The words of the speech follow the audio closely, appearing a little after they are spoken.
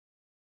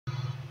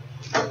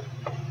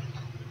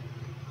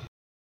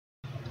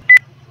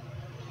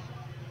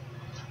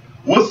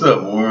What's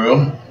up,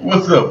 world?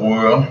 What's up,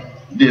 world?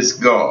 This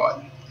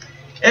God.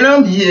 And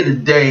I'm here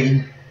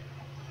today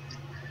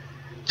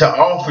to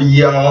offer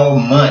y'all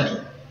money.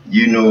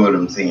 You know what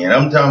I'm saying?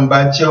 I'm talking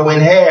about your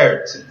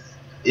inheritance.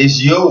 It's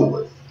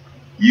yours.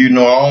 You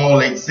know,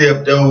 all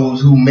except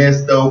those who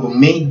messed over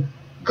me.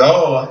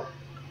 God,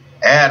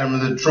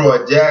 Adam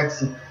LaTroy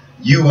Jackson,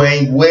 you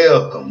ain't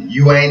welcome.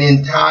 You ain't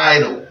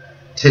entitled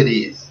to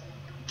this.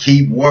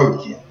 Keep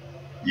working.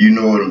 You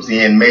know what I'm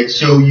saying? Make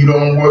sure you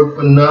don't work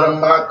for none of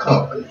my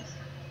companies.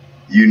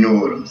 You know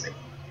what I'm saying?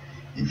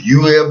 If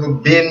you ever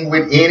been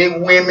with any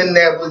women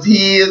that was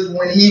his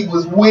when he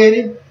was with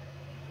him,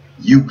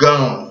 you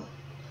gone.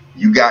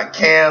 You got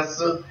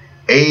cancer,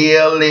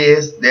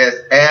 ALS, that's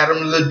Adam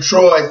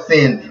LaTroy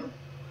syndrome.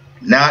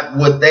 Not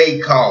what they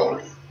call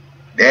it.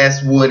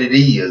 That's what it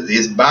is.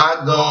 It's by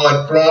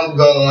God, from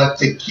God,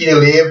 to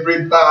kill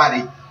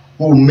everybody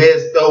who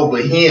messed over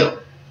him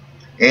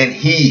and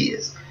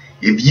his.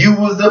 If you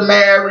was a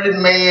married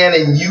man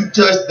and you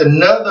touched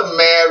another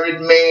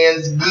married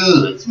man's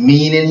goods,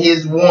 meaning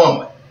his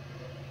woman,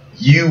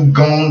 you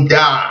gon'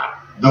 die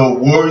the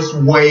worst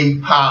way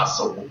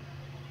possible.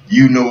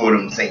 You know what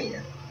I'm saying?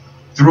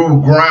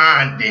 Through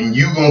grinding,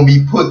 you gonna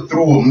be put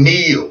through a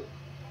mill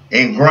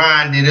and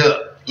grind it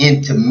up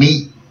into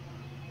meat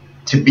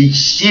to be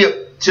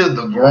shipped to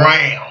the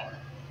ground.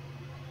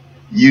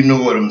 You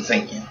know what I'm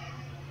saying?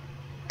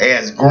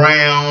 As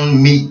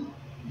ground meat,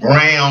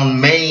 ground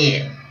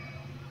man.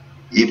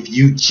 If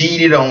you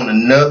cheated on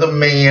another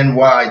man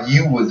while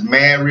you was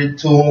married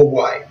to a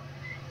wife,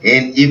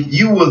 and if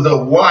you was a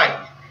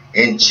wife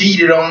and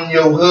cheated on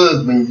your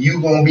husband, you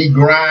gonna be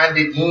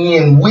grinded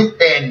in with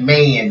that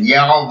man.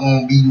 Y'all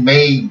gonna be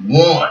made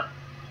one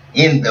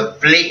in the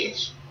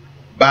flesh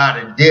by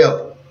the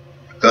devil,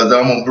 because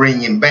I'm gonna bring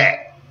him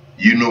back.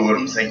 You know what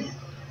I'm saying?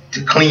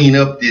 To clean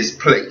up this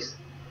place.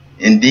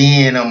 And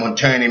then I'm gonna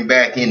turn him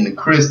back into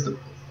Christopher,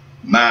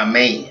 my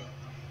man.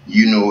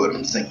 You know what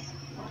I'm saying?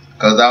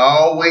 Because I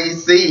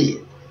always said,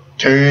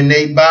 turn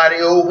their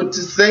body over to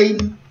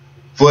Satan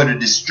for the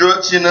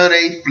destruction of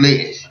their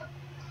flesh,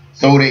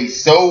 so their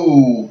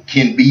soul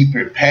can be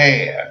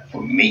prepared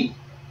for me.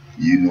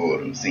 You know what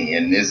I'm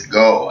saying? This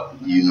God,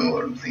 you know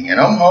what I'm saying?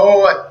 I'm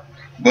hard,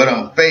 but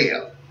I'm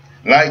fair.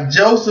 Like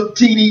Joseph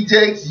T.D.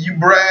 Jakes, you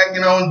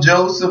bragging on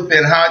Joseph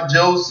and how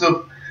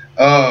Joseph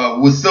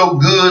was so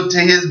good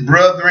to his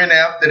brethren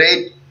after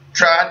they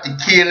tried to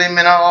kill him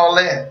and all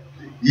that.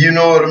 You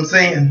know what I'm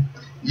saying?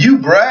 You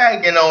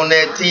bragging on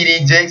that,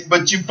 T.D. Jakes,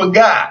 but you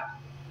forgot.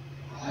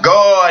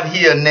 God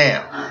here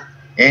now.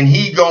 And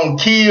he gonna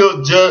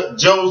kill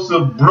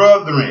Joseph's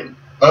brethren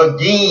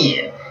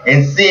again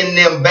and send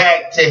them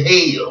back to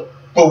hell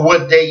for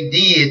what they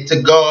did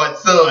to God's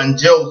son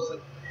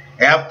Joseph.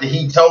 After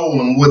he told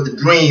them what the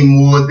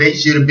dream was, they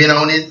should have been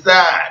on his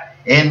side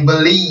and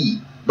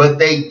believed. But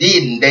they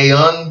didn't. They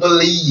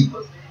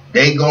unbelievers.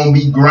 They gonna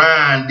be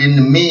grind in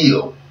the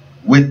mill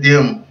with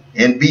them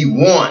and be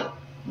one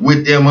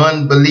with them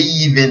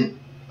unbelieving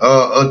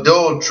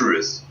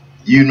adulterers.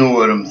 You know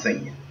what I'm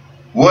saying?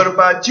 What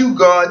about you,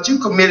 God? You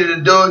committed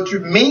adultery.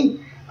 Me?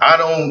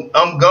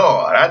 I'm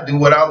God. I do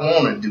what I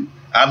want to do.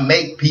 I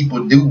make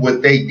people do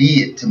what they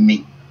did to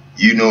me.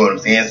 You know what I'm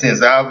saying?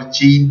 Since I was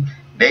cheating,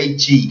 they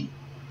cheated.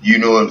 You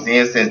know what I'm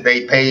saying? Since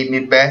they paid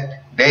me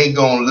back, they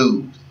gonna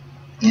lose.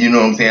 You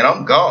know what I'm saying?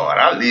 I'm God.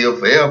 I live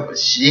forever.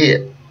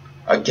 Shit.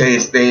 I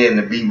can't stand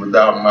to be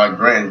without my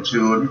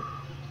grandchildren.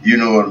 You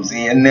know what I'm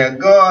saying? Now,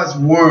 God's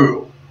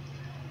worldwide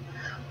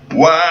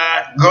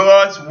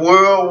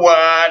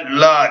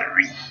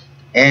lottery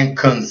and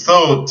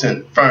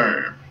consultant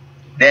firm.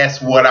 That's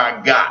what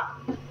I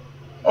got.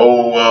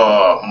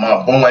 Oh,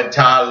 my boy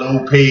Ty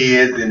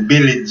Lopez and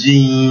Billie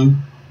Jean,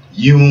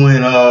 you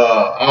and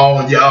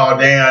all y'all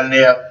down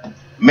there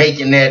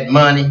making that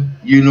money.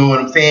 You know what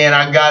I'm saying?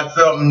 I got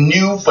something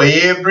new for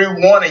every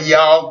one of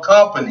y'all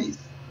companies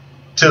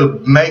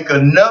to make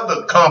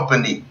another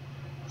company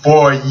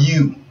for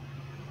you.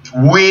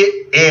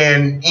 With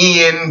and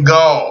in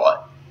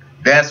God.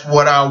 That's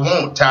what I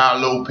want, Ty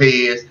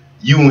Lopez,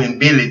 you and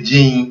Billie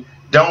Jean.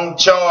 Don't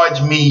charge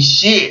me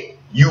shit.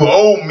 You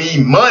owe me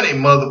money,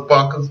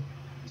 motherfuckers.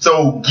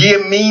 So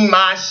give me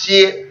my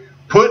shit,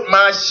 put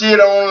my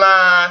shit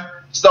online,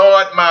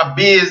 start my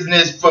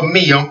business for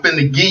me. I'm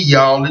finna give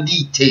y'all the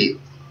details.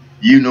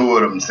 You know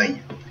what I'm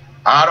saying?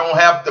 I don't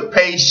have to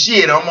pay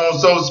shit. I'm on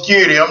Social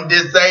Security. I'm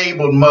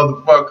disabled,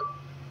 motherfucker.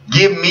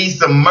 Give me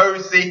some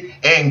mercy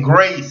and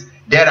grace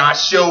that I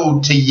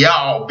showed to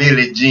y'all,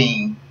 Billie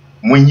Jean,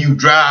 when you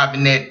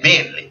driving that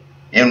Bentley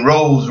and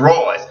Rolls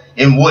Royce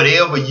and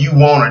whatever you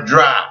want to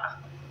drive,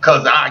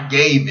 because I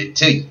gave it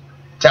to you,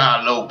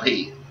 Ty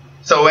Lopez.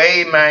 So,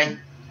 hey, man,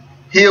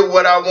 here's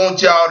what I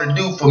want y'all to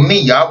do for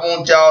me. I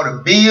want y'all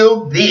to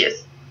build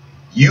this.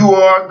 You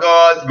Are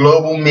God's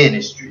Global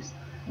Ministries,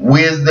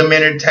 Wisdom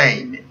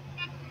Entertainment,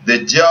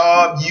 the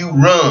job you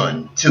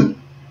run to.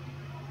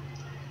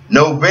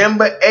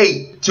 November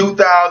 8th,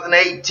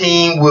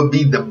 2018 will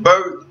be the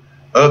birth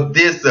of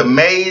this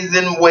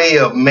amazing way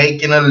of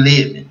making a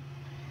living.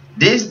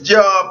 This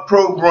job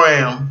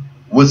program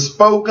was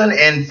spoken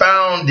and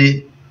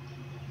founded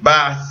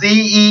by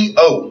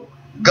CEO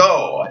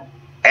God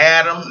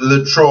Adam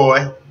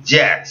LaTroy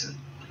Jackson.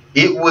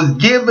 It was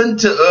given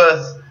to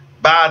us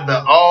by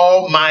the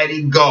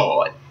Almighty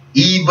God,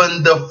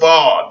 even the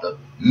Father,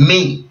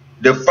 me,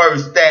 the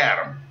first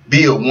Adam,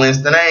 Bill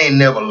Winston. I ain't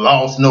never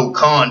lost no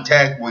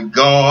contact with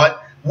God.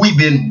 We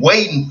been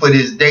waiting for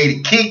this day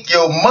to kick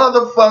your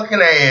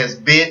motherfucking ass,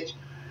 bitch.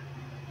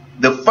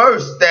 The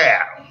first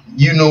Adam,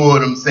 you know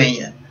what I'm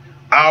saying?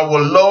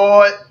 Our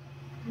Lord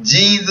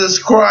Jesus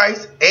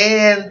Christ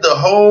and the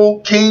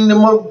whole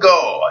kingdom of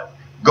God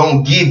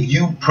gonna give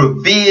you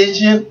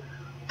provision,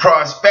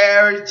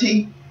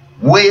 prosperity,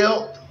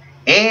 wealth,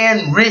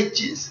 and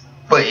riches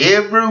for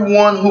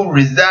everyone who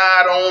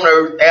reside on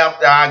earth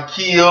after I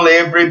kill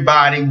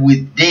everybody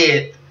with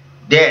death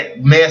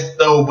that messed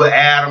over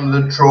Adam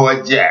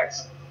LaTroy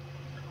Jackson.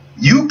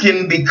 You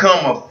can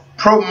become a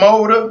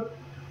promoter,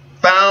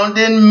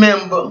 founding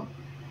member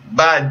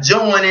by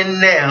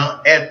joining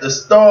now at the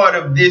start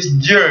of this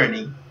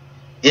journey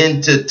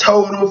into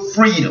total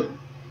freedom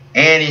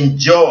and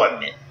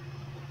enjoyment.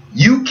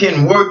 You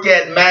can work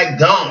at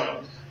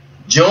McDonald's.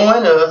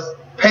 Join us,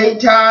 pay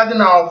tithe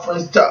and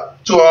offerings to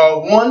our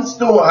one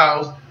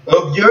storehouse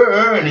of your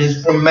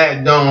earnings from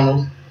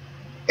McDonald's,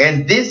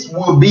 and this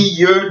will be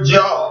your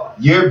job,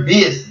 your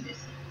business,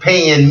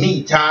 paying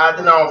me tithe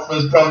and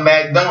offerings from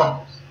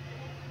McDonald's.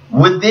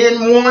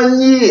 Within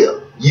 1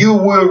 year, you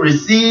will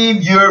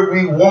receive your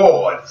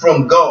reward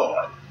from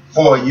God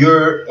for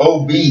your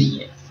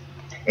obedience.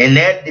 And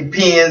that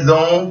depends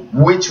on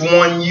which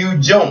one you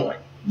join.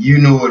 You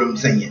know what I'm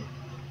saying?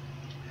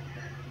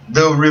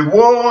 The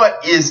reward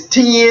is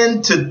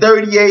 $10 to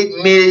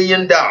 $38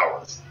 million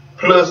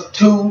plus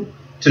 $2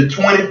 to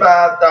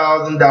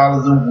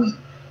 $25,000 a week.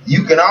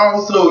 You can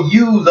also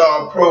use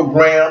our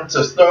program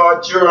to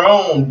start your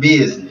own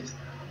business,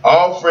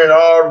 offering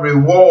our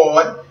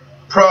reward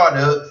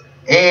products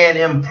and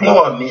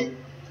employment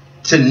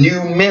to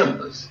new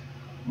members.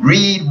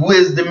 Read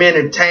Wisdom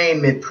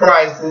Entertainment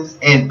prices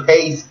and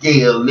pay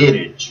scale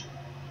literature.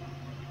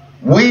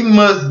 We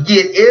must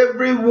get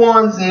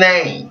everyone's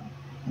name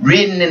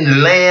written in the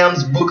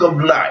Lamb's Book of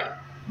Life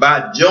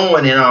by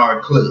joining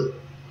our club.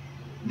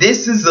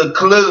 This is a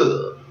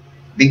club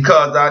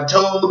because I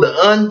told the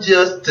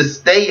unjust to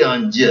stay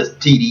unjust,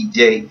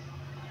 TDJ.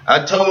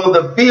 I told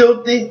the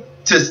filthy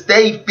to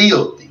stay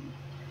filthy,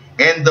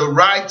 and the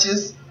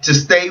righteous to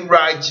stay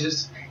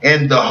righteous,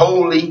 and the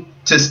holy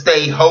to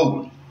stay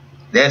holy.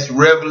 That's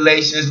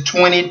Revelations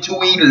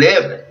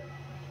 22:11.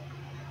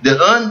 The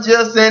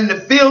unjust and the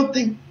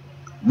filthy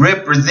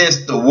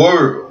represents the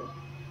world,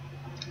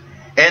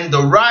 and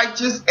the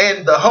righteous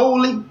and the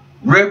holy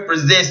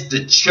represents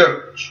the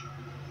church.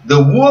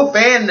 The wolf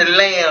and the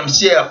lamb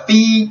shall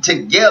feed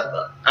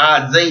together,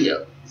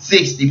 Isaiah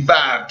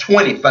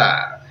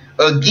 65:25.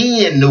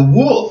 Again, the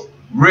wolf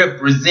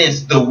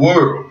represents the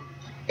world,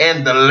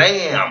 and the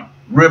lamb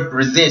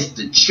represents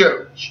the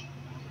church.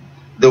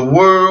 The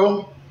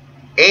world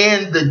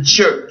and the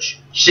church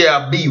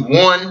shall be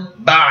one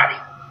body,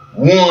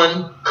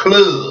 one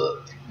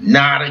club,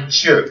 not a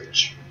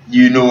church.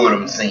 You know what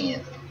I'm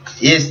saying?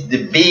 It's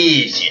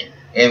division,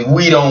 and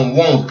we don't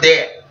want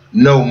that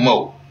no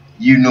more.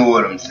 You know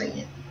what I'm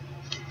saying?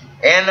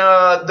 And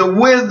the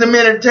Wisdom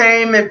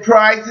Entertainment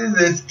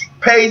prices and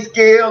pay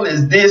scale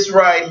is this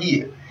right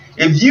here.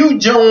 If you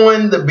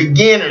join the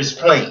beginner's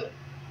plan,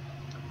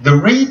 the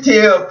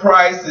retail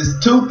price is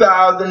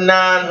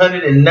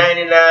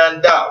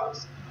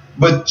 $2,999,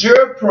 but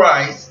your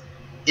price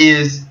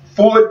is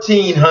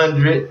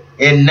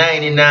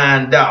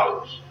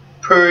 $1,499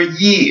 per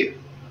year.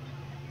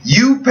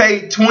 You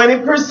pay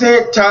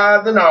 20%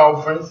 tithe and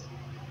offerings.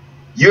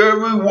 Your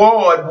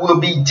reward will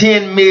be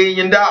 $10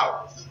 million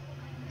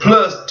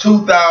plus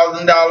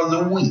 $2,000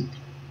 a week.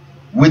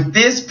 With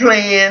this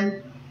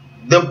plan,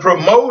 the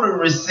promoter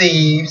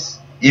receives,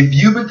 if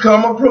you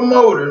become a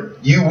promoter,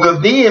 you will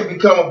then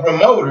become a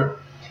promoter,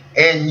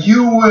 and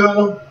you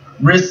will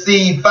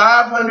receive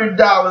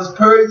 $500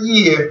 per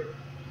year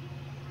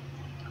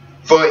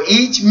for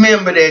each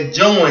member that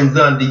joins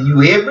under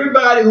you.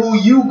 Everybody who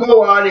you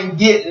go out and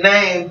get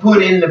named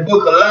put in the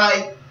book of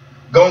life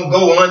gonna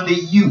go under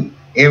you.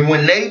 And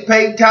when they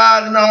pay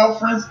tithe and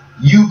offerings,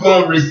 you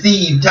gonna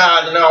receive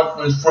tithe and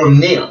offerings from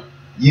them.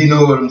 You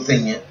know what I'm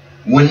saying?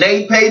 When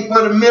they pay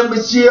for the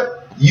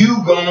membership,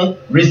 you gonna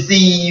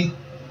receive,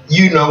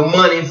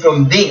 money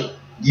from them.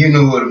 You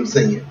know what I'm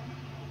saying?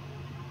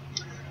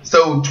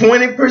 So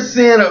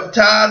 20% of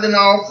tithe and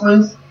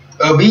offerings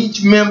of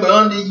each member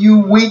under you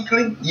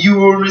weekly, you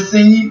will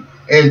receive,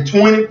 and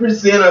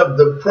 20% of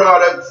the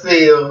product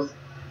sales,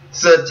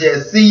 such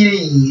as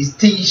CDs,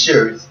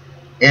 t-shirts,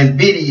 and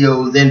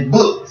videos and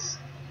books,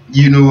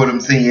 you know what I'm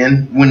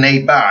saying, when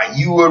they buy,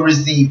 you will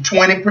receive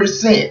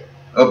 20%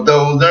 of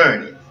those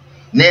earnings.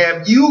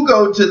 Now, if you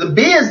go to the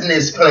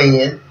business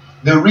plan,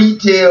 the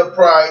retail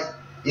price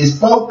is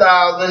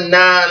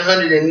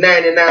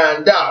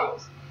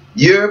 $4,999.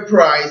 Your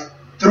price,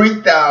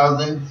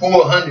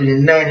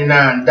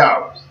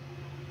 $3,499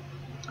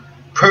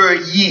 per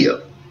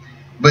year.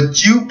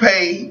 but you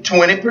pay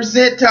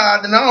 20%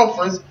 tithe and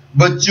offerings,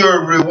 but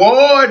your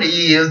reward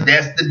is,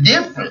 that's the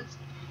difference,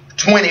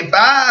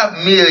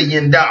 $25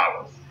 million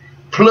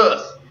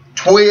plus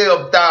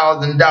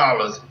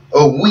 $12,000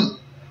 a week.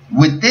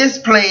 With this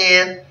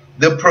plan,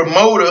 the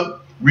promoter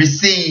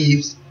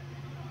receives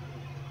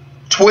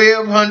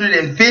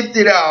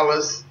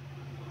 $1,250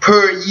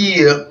 per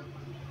year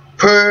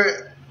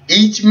per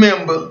each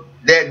member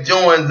that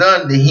joins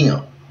under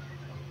him.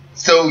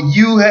 So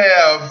you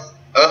have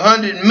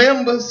 100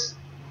 members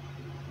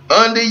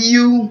under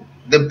you.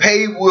 The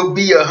pay will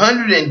be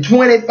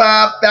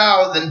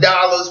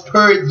 $125,000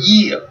 per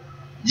year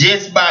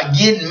just by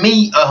getting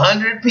me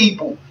 100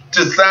 people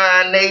to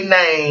sign their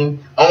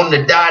name on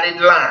the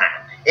dotted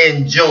line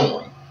and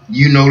join.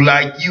 You know,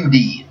 like you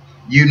did.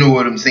 You know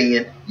what I'm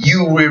saying?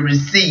 You will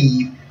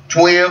receive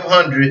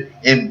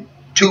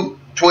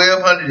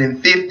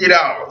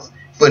 $1,250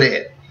 for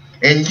that.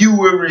 And you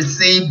will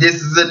receive,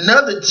 this is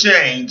another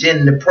change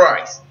in the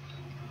price.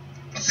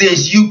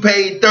 Since you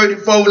paid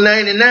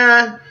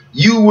 $34.99,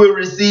 you will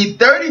receive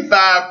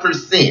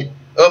 35%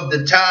 of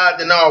the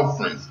tithe and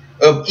offerings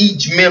of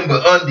each member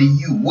under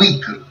you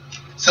weekly.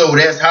 So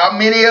that's how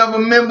many of the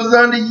members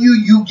under you,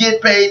 you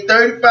get paid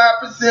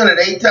 35% of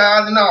their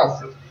tithe and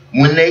offerings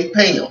when they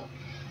pay them.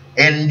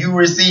 And you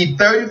receive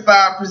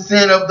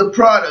 35% of the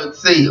product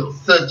sales,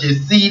 such as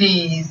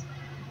CDs,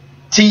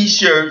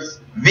 t-shirts,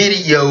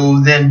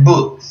 videos, and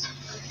books.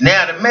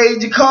 Now, the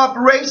major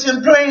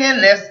corporation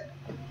plan, that's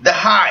the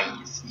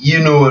highest, you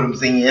know what I'm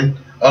saying,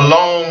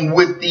 along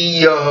with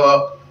the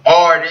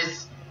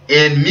artists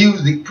and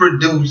music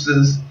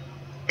producers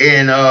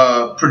and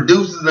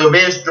producers of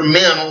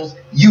instrumentals.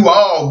 You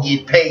all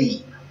get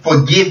paid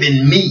for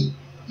giving me,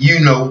 you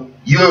know,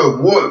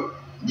 your work,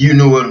 you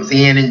know what I'm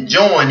saying, and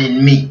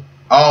joining me,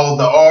 all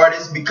the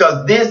artists,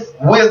 because this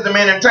Wisdom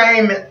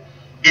Entertainment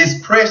is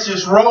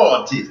Precious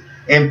Royalties,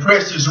 and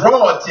Precious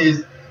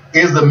Royalties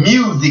is a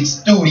music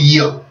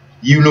studio,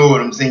 you know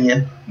what I'm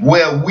saying,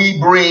 where we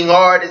bring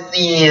artists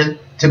in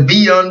to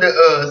be under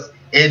us,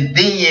 and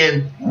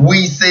then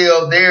we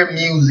sell their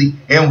music,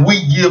 and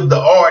we give the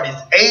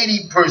artists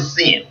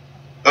 80%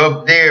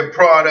 of their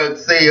product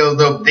sales,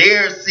 of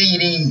their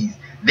CDs,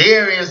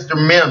 their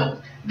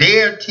instrumentals,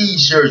 their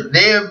t-shirts,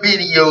 their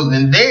videos,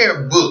 and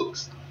their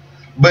books.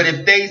 But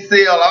if they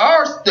sell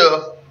our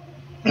stuff,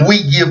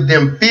 we give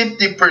them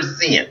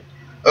 50%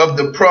 of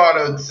the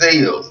product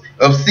sales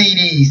of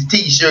CDs,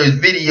 t-shirts,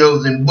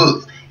 videos, and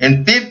books,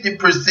 and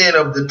 50%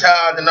 of the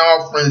tithe and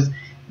offerings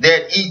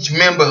that each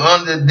member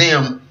under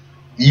them,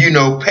 you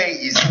know,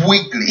 pays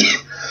weekly.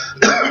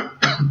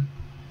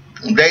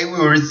 They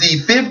will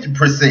receive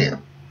 50%.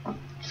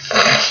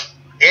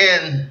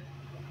 And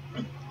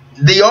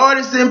the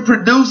artists and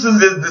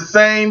producers is the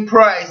same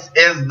price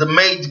as the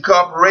major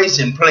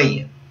corporation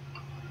plan.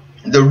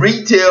 The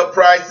retail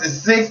price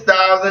is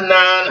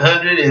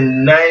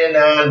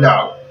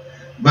 $6,999,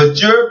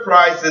 but your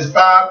price is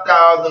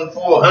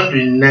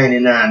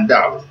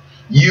 $5,499.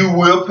 You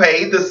will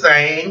pay the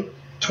same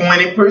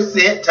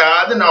 20%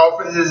 tithe and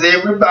offerings as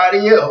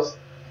everybody else,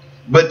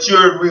 but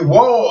your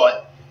reward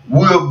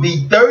will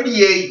be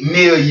 $38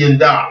 million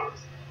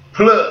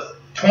plus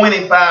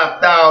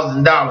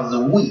 $25,000 a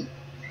week.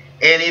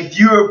 And if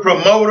you're a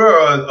promoter,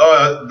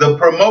 or the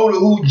promoter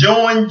who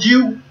joined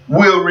you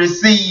will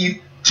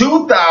receive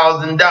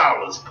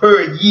 $2,000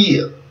 per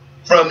year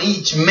from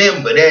each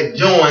member that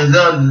joins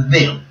under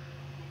them.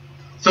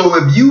 So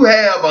if you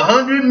have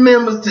 100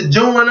 members to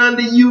join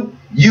under you,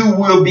 you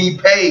will be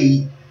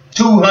paid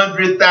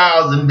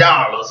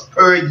 $200,000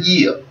 per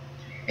year.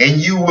 And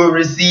you will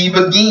receive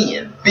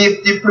again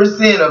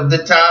 50% of the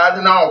tithe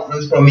and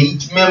offerings from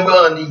each member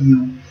under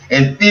you,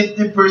 and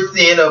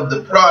 50% of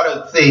the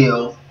product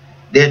sales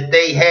that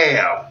they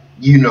have,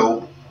 you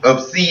know, of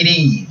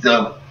CDs,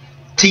 of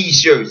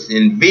t-shirts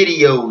and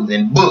videos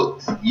and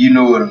books, you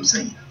know what I'm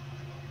saying.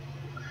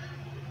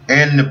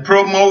 And the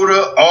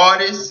promoter,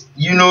 artist,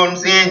 you know what I'm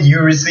saying,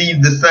 you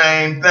receive the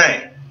same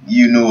thing,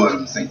 you know what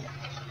I'm saying.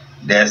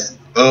 That's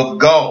of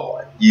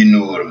God, you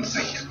know what I'm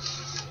saying.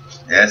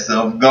 That's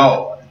of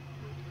God.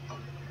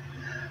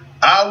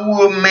 I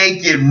will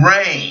make it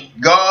rain.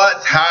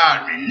 God's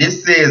hiring.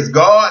 This says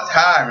God's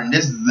hiring.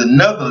 This is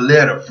another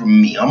letter from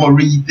me. I'm going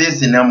to read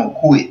this and I'm going to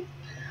quit.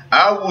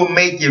 I will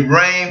make it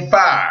rain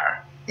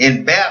fire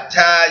and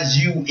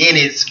baptize you in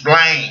its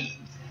flames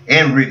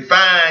and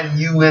refine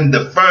you in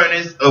the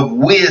furnace of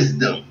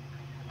wisdom,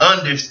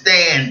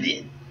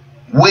 understanding,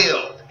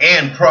 wealth,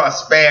 and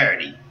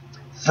prosperity.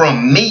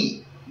 From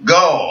me,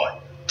 God,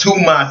 to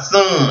my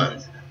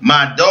sons,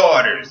 my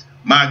daughters,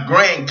 my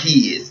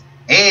grandkids,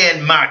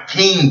 and my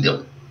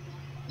kingdom.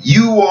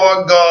 You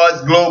are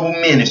God's global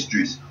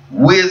ministries,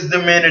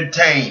 Wisdom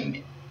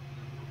Entertainment.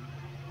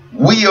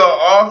 We are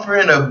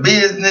offering a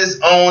business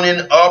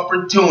owning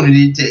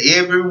opportunity to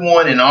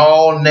everyone in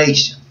all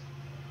nations.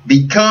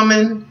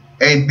 Becoming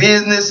a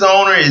business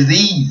owner is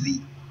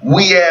easy.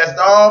 We asked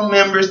all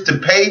members to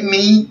pay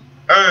me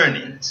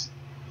earnings,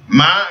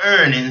 my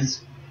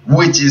earnings,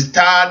 which is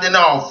tithe and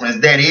offerings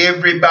that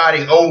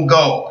everybody owe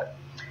God.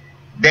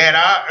 that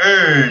I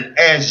earn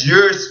as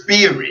your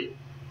spirit.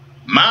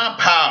 My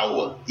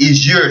power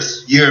is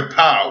your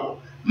power.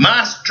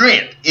 My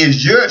strength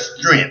is your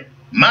strength.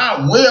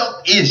 My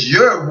wealth is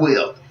your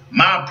wealth.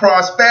 My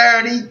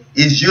prosperity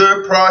is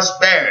your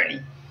prosperity.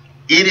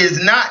 It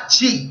is not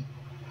cheap.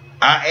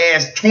 I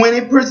ask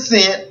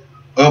 20%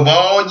 of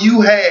all you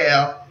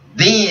have,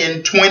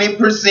 then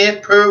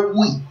 20% per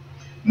week.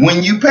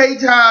 When you pay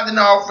tithe and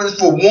offerings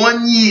for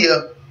 1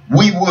 year,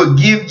 we will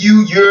give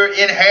you your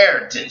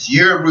inheritance,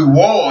 your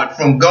reward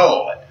from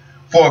God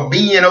for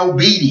being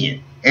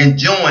obedient and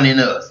joining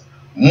us.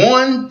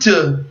 $1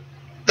 to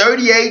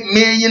 $38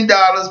 million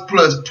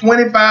plus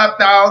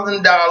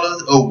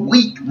 $25,000 a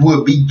week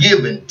will be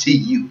given to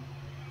you.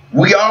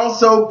 We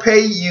also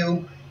pay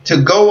you to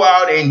go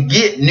out and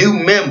get new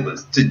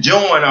members to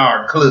join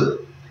our club.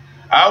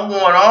 I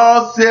want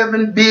all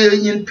 7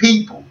 billion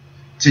people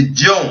to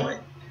join,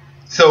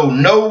 so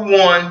no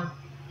one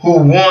who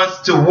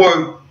wants to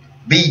work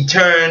be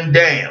turned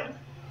down.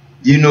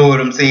 You know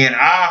what I'm saying?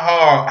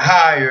 I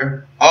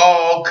hire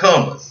all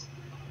comers.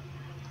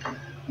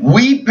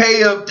 We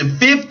pay up to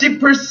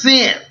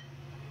 50%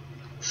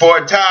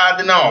 for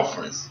tithe and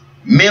offerings,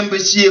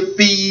 membership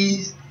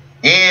fees,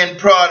 and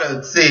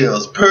product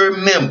sales per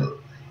member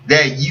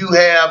that you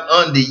have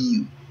under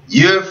you.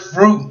 Your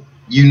fruit,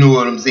 you know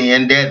what I'm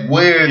saying, that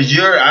wears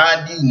your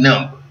ID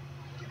number.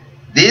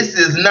 This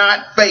is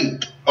not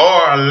fake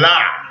or a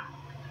lie.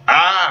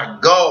 Our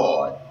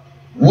God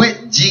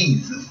with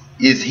Jesus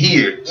is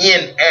here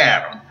in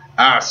Adam,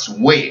 I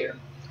swear.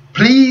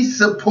 Please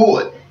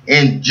support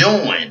and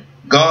join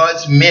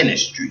God's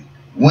ministry,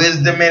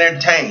 Wisdom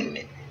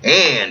Entertainment,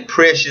 and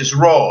Precious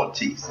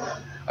Royalties.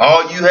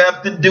 All you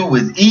have to do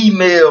is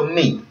email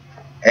me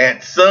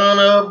at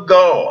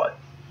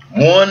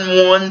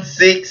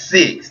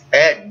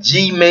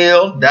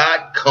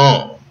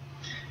sonofgod1166@gmail.com.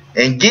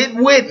 And get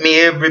with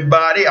me,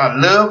 everybody. I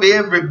love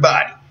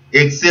everybody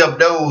except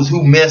those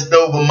who messed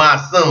over my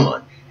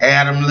son,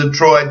 Adam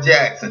LaTroy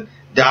Jackson.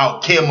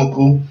 Dog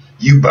Chemical,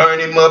 you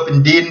burned him up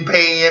and didn't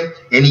pay him,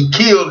 and he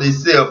killed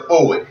himself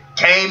for it.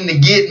 Came to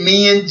get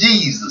me and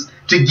Jesus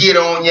to get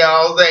on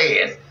y'all's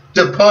ass,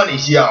 to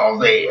punish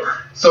y'all's ass.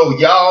 So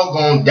y'all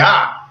gonna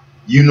die,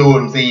 you know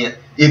what I'm saying,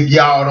 if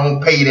y'all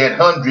don't pay that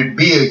 $100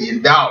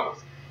 billion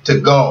to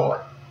God.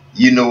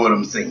 You know what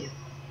I'm saying?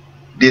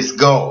 This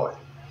God.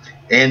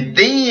 And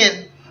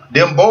then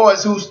them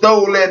boys who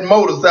stole that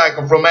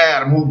motorcycle from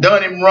Adam, who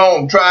done him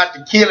wrong, tried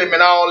to kill him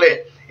and all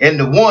that, and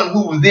the one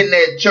who was in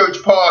that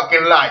church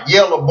parking lot,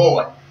 Yellow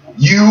Boy,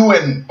 you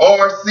and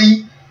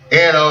RC,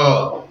 and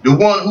the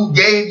one who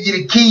gave you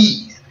the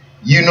keys,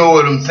 you know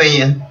what I'm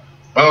saying,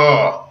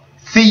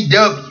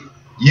 CW,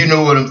 you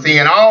know what I'm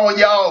saying, all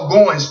y'all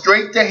going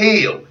straight to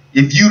hell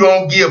if you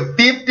don't give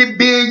 $50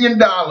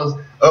 billion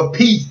a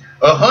piece,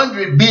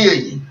 $100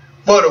 billion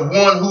for the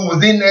one who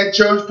was in that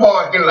church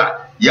parking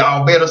lot.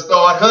 Y'all better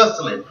start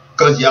hustling,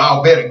 because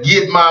y'all better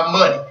get my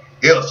money,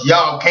 else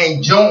y'all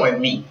can't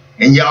join me,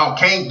 and y'all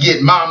can't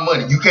get my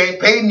money. You can't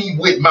pay me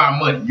with my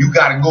money. You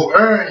got to go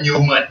earn your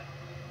money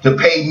to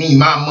pay me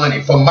my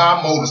money for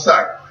my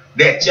motorcycle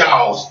that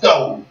y'all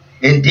stole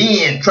and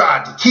then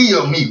tried to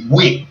kill me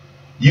with.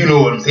 You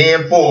know what I'm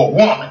saying? For a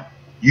woman.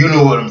 You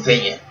know what I'm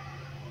saying?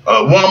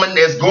 A woman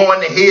that's going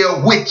to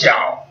hell with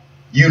y'all.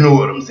 You know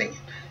what I'm saying?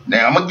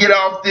 Now, I'm going to get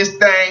off this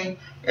thing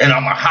and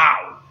I'm going to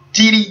holler.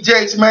 TD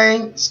Jakes,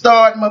 man,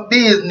 start my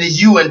business.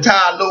 You and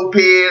Ty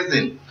Lopez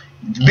and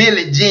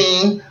Billie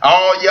Jean,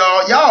 all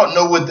y'all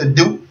know what to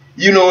do.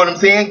 You know what I'm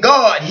saying?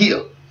 God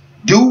here.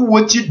 Do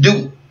what you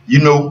do. You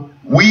know,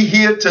 we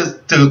here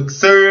to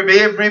serve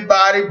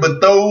everybody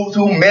but those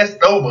who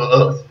messed over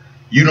us.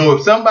 You know,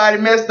 if somebody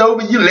messed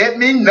over you, let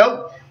me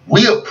know.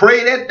 We'll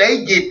pray that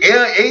they get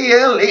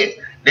ALS.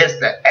 That's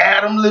the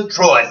Adam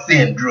LaTroy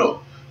syndrome.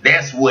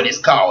 That's what it's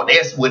called.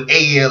 That's what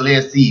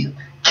ALS is.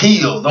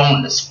 Kills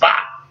on the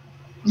spot.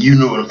 You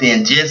know what I'm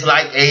saying? Just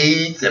like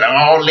AIDS and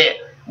all that.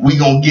 We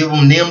gonna give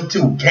them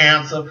too.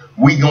 Cancer.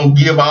 We gonna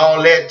give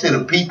all that to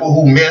the people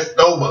who messed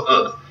over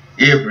us.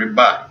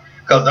 Everybody.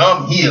 Because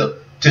I'm here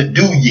to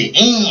do you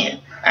in.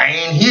 I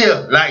ain't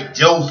here like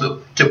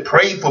Joseph to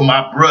pray for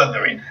my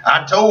brethren.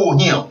 I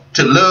told him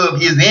to love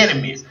his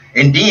enemies.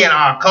 And then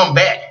I'll come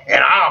back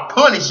and I'll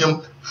punish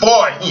him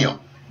for him.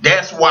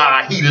 That's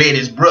why he let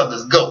his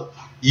brothers go.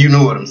 You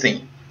know what I'm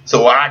saying?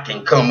 So I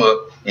can come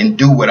up and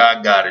do what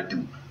I gotta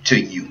do to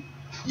you.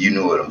 You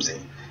know what I'm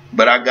saying?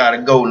 But I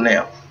gotta go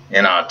now.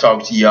 And I'll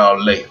talk to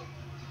y'all later.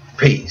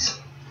 Peace.